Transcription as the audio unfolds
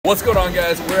What's going on,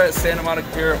 guys? We're at Santa Monica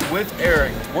Pier with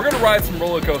Eric. We're gonna ride some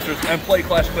roller coasters and play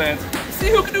Clash of Clans. See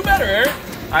who can do better, Eric.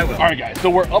 I will. All right, guys, so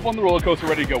we're up on the roller coaster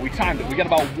ready to go. We timed it. We got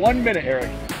about 1 minute,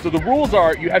 Eric. So the rules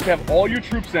are you have to have all your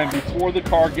troops in before the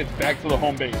car gets back to the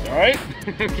home base, all right?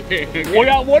 Okay. We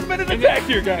got 1 minute attack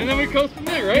here, guys. And then we coast from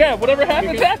there, right? Yeah, whatever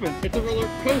happens, happens. It's a roller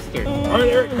coaster. All right,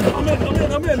 Eric, I'm in. All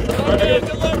right, I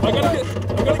gotta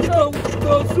get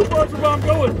the super ultra bomb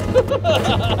going.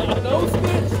 No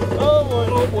snitch. Oh boy.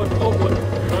 All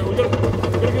right, we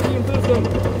gotta get into this in.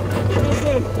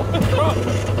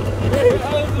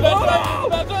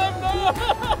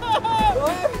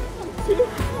 One, two,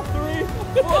 three.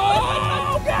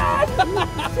 Oh God! 2,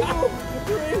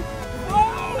 3.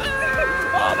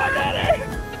 Oh my God, Eric!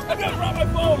 I gotta drop my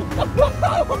phone.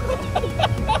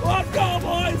 Let's go,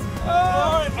 boys!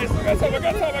 All right, I still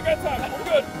got time. I got time.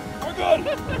 We're good.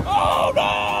 Oh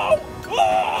no!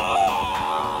 Oh,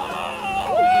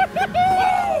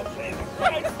 Jesus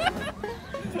Christ!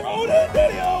 Throw it in,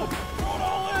 video! Throw it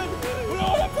all in! We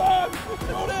don't have time!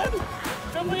 Throw it in!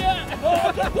 Where we at? Oh,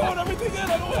 I'm just throwing everything in!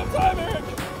 I don't have time, Eric!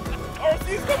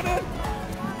 RC's coming in!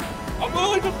 I'm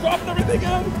literally just dropping everything in!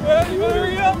 Yeah, you better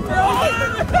hurry up!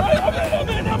 I'm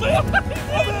in! Alright!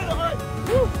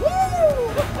 Woo!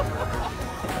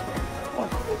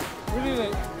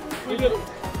 We did it!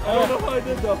 I don't know how I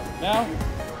did though. Now,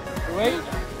 wait,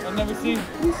 and then we see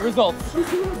results.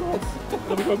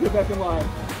 Then we go get back in line.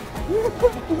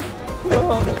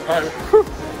 Alright,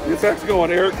 the attack's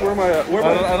going. Eric, where am I at?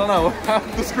 I don't know.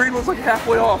 The screen was like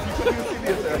halfway off. You couldn't even see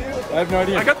the attack. I have no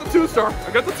idea. I got the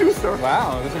 2-star.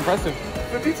 Wow, that's impressive.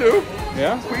 52.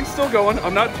 Yeah? Queen's still going.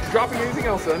 I'm not dropping anything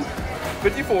else in.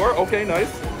 54. Okay, nice.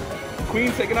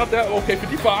 Queen taking out that. Okay,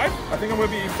 55. I think I'm going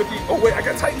to be 50. Oh, wait, I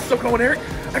got Titans still going, Eric.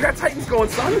 I got Titans going,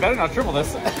 son. You better not triple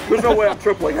this. There's no way I'm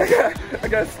tripling. I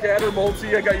got scatter,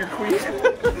 multi, I got your Queen.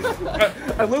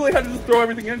 I literally had to just throw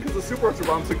everything in because the super extra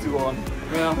bomb took too long.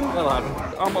 Yeah, that'll happen.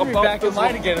 I'm We'll be about back in fizzled.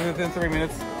 line again within 3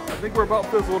 minutes. I think we're about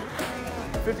fizzled.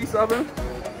 57.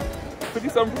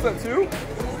 57% 2?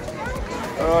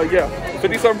 Yeah.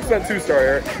 57% 2-star,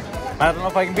 Eric. I don't know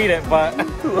if I can beat it, but I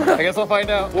guess we'll find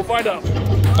out. We'll find out.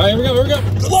 All right, here we go.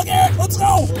 Good luck, Eric. Let's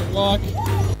go. Good luck.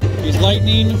 Use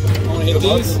lightning. I want to hit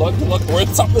these. Good luck. We're at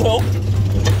the top of the hill.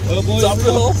 Oh boy. Top of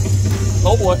the hill.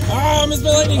 Oh boy. Ah, I missed my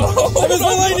lightning. I missed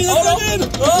my lightning. That's not good.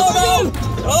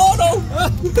 Oh no.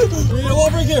 We need a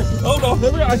wall break here. Oh no.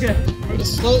 Here we go. Okay.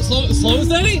 Slow and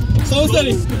steady. Slow and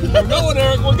steady. We're going,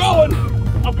 Eric. We're going.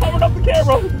 I'm covering up the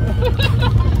camera.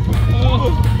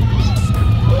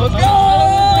 Let's go.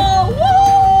 Woo!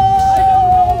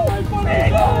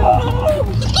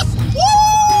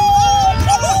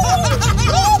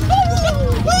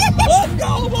 Let's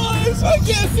go, boys! I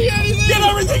can't see anything! Get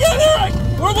everything in, Eric!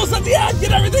 We're almost at the end!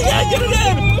 Get everything in! Get it in!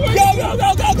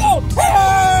 Go!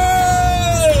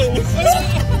 Hey!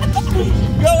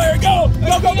 Go, Eric! Go!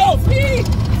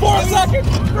 4 seconds!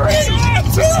 3,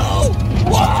 2,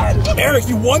 1! Eric,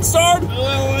 you 1-starred?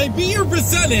 Well, I beat your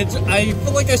percentage. I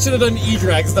feel like I should have done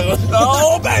E-Drags though.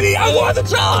 Oh, baby! I won the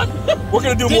challenge! We're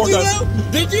gonna do more, guys.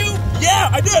 Did you?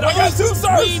 Yeah, I did! I got 2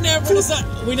 stars!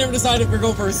 We never decided if we're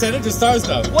going for percentage or stars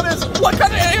though. What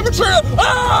kind of amateur?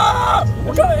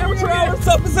 What kind of amateur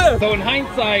stuff is this? So in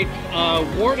hindsight,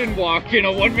 Warden walk in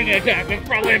a 1 minute attack was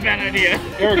probably a bad idea.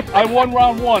 Eric, I won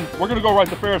round 1. We're gonna go right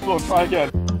to Ferris Wheel and try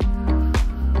again.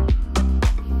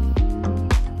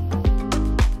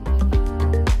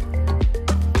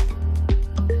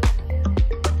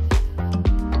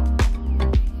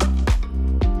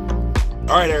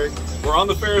 All right, Eric, we're on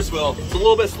the Ferris wheel. It's a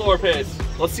little bit slower pace.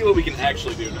 Let's see what we can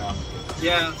actually do now.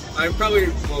 Yeah, I probably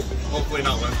will hopefully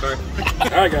not 1-star.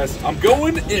 All right, guys, I'm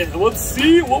going in. Let's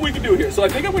see what we can do here. So I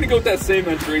think I'm gonna go with that same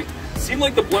entry. Seemed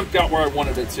like the blimp got where I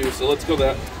wanted it to, so let's go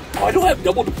that. Oh, I don't have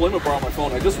double deployment bar on my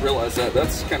phone. I just realized that.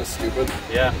 That's kind of stupid.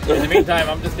 Yeah, in the meantime,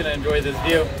 I'm just gonna enjoy this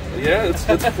view. Yeah, it's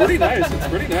pretty nice. It's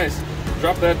pretty nice.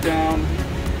 Drop that down.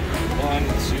 1,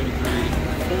 2, 3,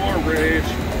 4,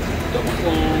 rage. Double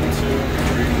clone, 2, 3,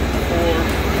 4.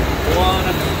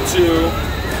 1, 2,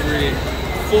 3,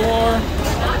 4.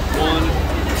 1,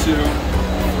 2,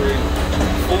 3,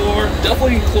 4.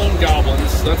 Definitely clone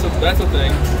goblins. That's a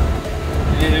thing.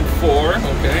 And 4.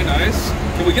 Okay, nice.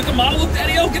 Can we get the monolith,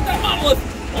 Daddy-O? Get that monolith.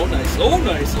 Oh, nice. Oh,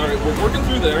 nice. All right, we're working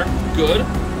through there. Good.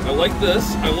 I like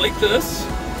this.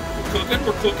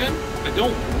 We're cooking. I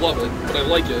don't love it, but I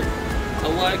like it. I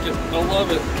like it. I love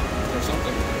it. Or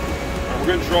something.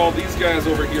 We're going to draw these guys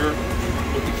over here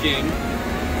with the king.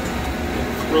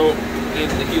 Throw in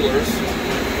the healers.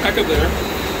 Heck of there.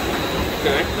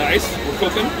 Okay, nice. We're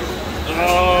cooking.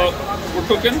 We're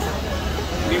cooking.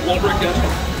 Need one brick in.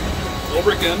 One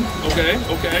brick in. Okay,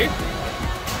 okay.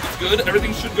 good.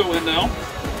 Everything should go in now.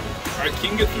 All right,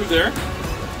 King get through there.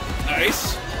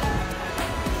 Nice.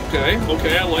 Okay,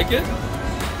 okay, I like it.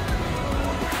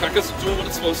 Pekka's doing what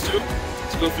it's supposed to.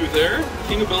 Let's go through there.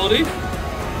 King ability.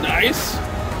 Nice.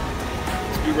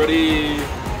 Let's be ready.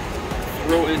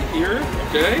 Throw in here.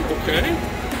 Okay, okay.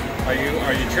 Are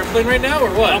you tripling right now or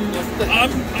what? I'm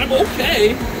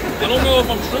okay. I don't know if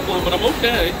I'm tripling, but I'm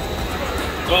okay.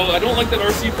 Oh, I don't like that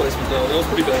RC placement though. That was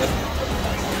pretty bad.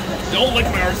 Don't like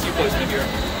my RC placement here.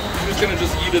 I'm just gonna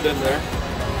just eat it in there.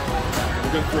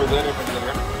 We're gonna throw that up in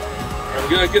there. Alright,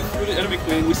 we gotta get through the enemy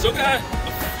queen. We still got a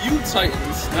few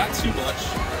titans, not too much.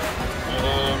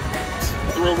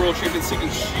 Throw Royal Champion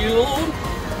Seeking Shield.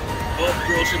 Oh,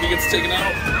 Royal Champion gets taken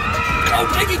out. Go,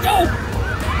 Jakey, go!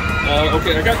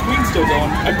 Okay, I got Queen still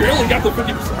going. I barely got the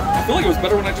 50%. I feel like it was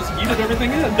better when I just yeeted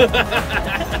everything in.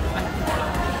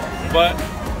 But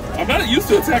I'm not used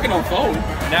to attacking on phone.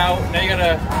 Now you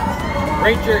gotta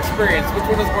rate your experience. Which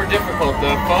one is more difficult,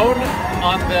 the phone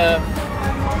on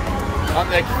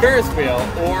the Ferris wheel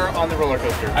or on the roller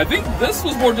coaster? I think this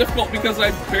was more difficult because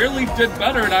I barely did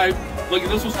better, and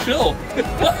this was chill.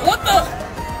 What the?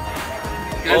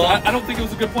 Guys, well, I don't think it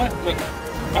was a good plan, but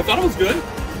I thought it was good.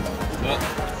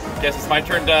 Guess it's my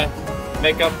turn to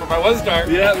make up for my one star.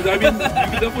 Yeah, I mean, you can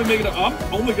definitely make it up. I'm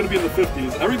only going to be in the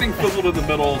 50s. Everything fizzled in the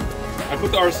middle. I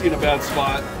put the RC in a bad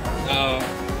spot.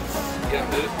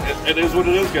 Yeah, it is what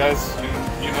it is, guys.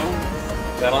 You know?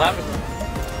 That'll happen.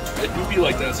 It do be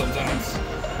like that sometimes.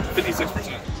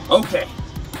 56%. Okay.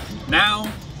 Now,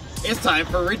 it's time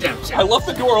for redemption. I left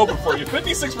the door open for you.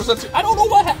 56%. I don't know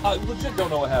what happened. I legit don't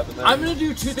know what happened there. I'm going to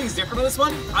do two things different on this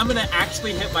one. I'm going to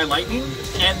actually hit my lightning,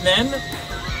 and then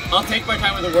I'll take my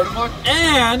time with the Warden Walk,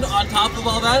 and on top of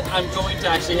all that, I'm going to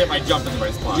actually hit my jump in the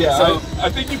right spot. Yeah, so I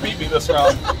think you beat me this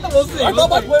round. We'll see. I thought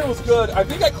my plan was good. I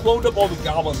think I cloned up all the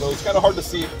goblins, though. It's kind of hard to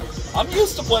see. I'm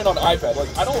used to playing on iPad.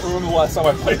 Like, I don't remember the last time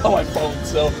I played on my phone,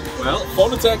 so. Well,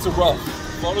 phone attacks are rough.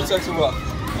 Phone attacks are rough.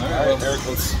 All right, Eric,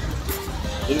 let's.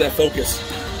 Look at that focus.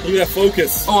 Look at that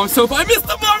focus. Oh, so if I missed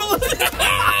the model.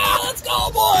 Let's go,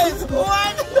 boys!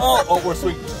 What? Oh, we're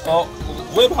swinging. Oh,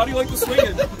 Lib, how do you like the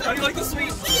swinging? How do you like the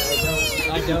swinging?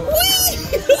 I don't.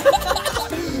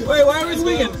 Wait, why are we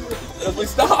swinging? We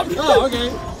stopped. Oh,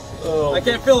 okay. Oh. I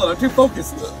can't feel it. I'm too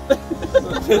focused.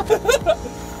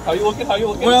 How you looking? How you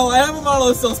looking? Well, I have a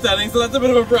model still standing, so that's a bit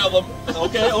of a problem.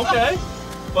 Okay, okay.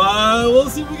 But we'll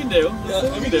see what we can do.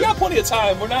 I mean, we got plenty of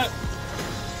time. We're not.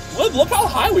 Look how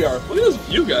high we are. Look at this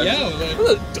view, guys. Yeah. Look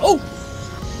at the dope.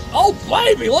 Oh,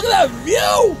 baby, look at that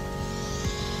view.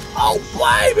 Oh,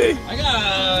 baby.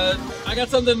 I got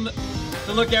something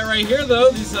to look at right here,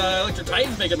 though. These electric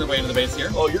titans making their way into the base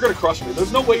here. Oh, you're gonna crush me.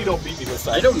 There's no way you don't beat me this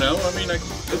time. I don't know. I mean,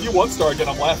 if you one star again,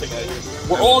 I'm laughing at you.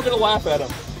 We're all gonna laugh at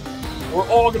him. We're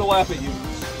all gonna laugh at you.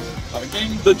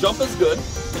 King. The jump is good.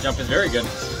 The jump is very good.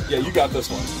 Yeah, you got this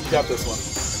one. You got this one.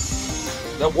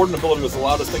 That Warden ability was the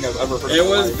loudest thing I've ever heard. It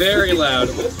was very loud.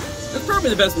 It's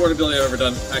probably the best Warden ability I've ever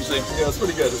done, actually. Yeah, it's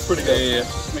pretty good. It's pretty good.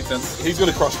 Yeah. Makes sense. He's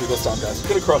gonna crush me this time, guys. He's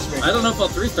gonna crush me. I don't know if I'll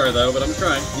 3-star though, but I'm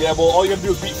trying. Yeah, well, all you gotta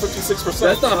do is beat 56%.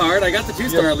 That's not hard. I got the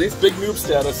 2-star at least. Big noob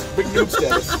status. Big noob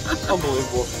status.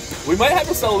 Unbelievable. We might have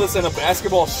to settle this in a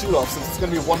basketball shoot-off since it's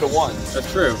gonna be 1-to-1. That's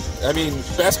true. I mean,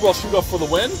 basketball shoot-off for the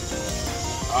win?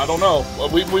 I don't know.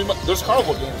 There's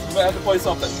carnival games. We might have to play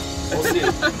something. We'll see.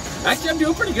 Actually, I'm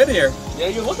doing pretty good here. Yeah,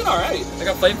 you're looking all right. I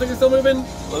got flame flicker still moving.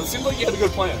 Well, it seems like you had a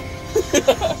good plan.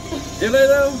 Did I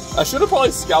though? I should have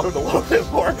probably scouted a little bit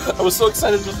more. I was so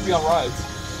excited just to be on rides.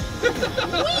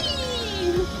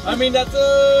 I mean, that's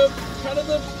kind of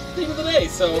the theme of the day,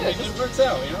 so yeah, it just works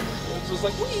out, you know? It's just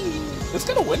like, whee! It's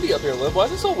kind of windy up here, Lib. Why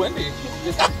is it so windy?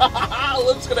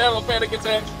 Lib's gonna have a panic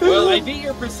attack. Well, I beat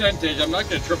your percentage. I'm not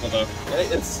gonna triple though.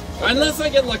 Unless I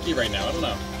get lucky right now. I don't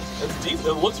know. It's deep.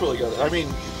 It looks really good. I mean,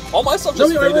 all my stuff Show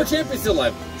just me my world champion's still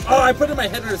alive. Oh, I put in my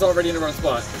headers already in the wrong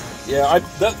spot. Yeah, I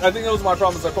think that was my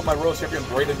problem. Is I put my royal champion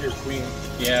right into your queen.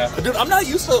 Yeah. Dude, I'm not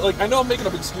used to, like, I know I'm making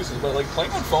up excuses, but like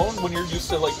playing on phone when you're used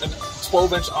to like a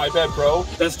 12-inch iPad Pro.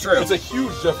 That's true. It's a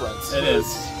huge difference. It is.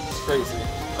 It's crazy.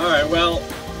 All right, well,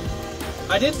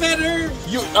 I did better.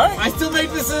 All right. I still made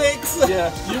the 6.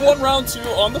 Yeah, you won round 2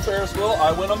 on the Ferris wheel.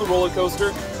 I went on the roller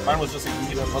coaster. Mine was just a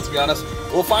medium, let's be honest.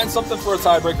 We'll find something for a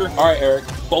tiebreaker. All right, Eric.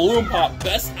 Balloon pop,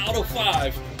 best out of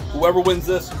 5. Whoever wins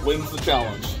this wins the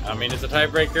challenge. I mean, it's a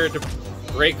tiebreaker to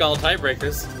break all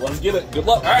tiebreakers. Let's get it. Good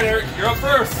luck. All right, Eric, you're up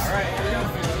first. All right, here we go.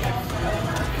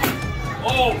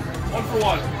 Oh, 1 for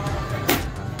 1.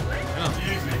 Oh.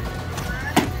 Easy.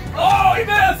 Oh, he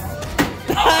missed!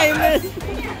 I missed.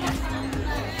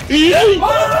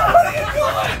 What are you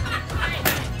doing?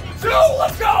 2,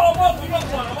 let's go! I'm up, I'm up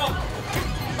 1, I'm up.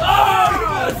 Oh, you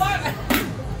missed!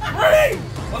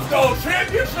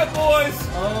 boys.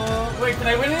 Wait, can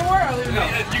I win anymore? I don't even know.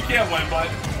 You can't win, bud.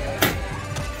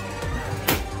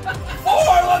 4,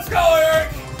 let's go, Eric.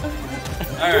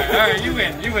 All right, you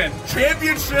win.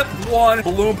 Championship 1.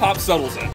 Balloon Pop settles it.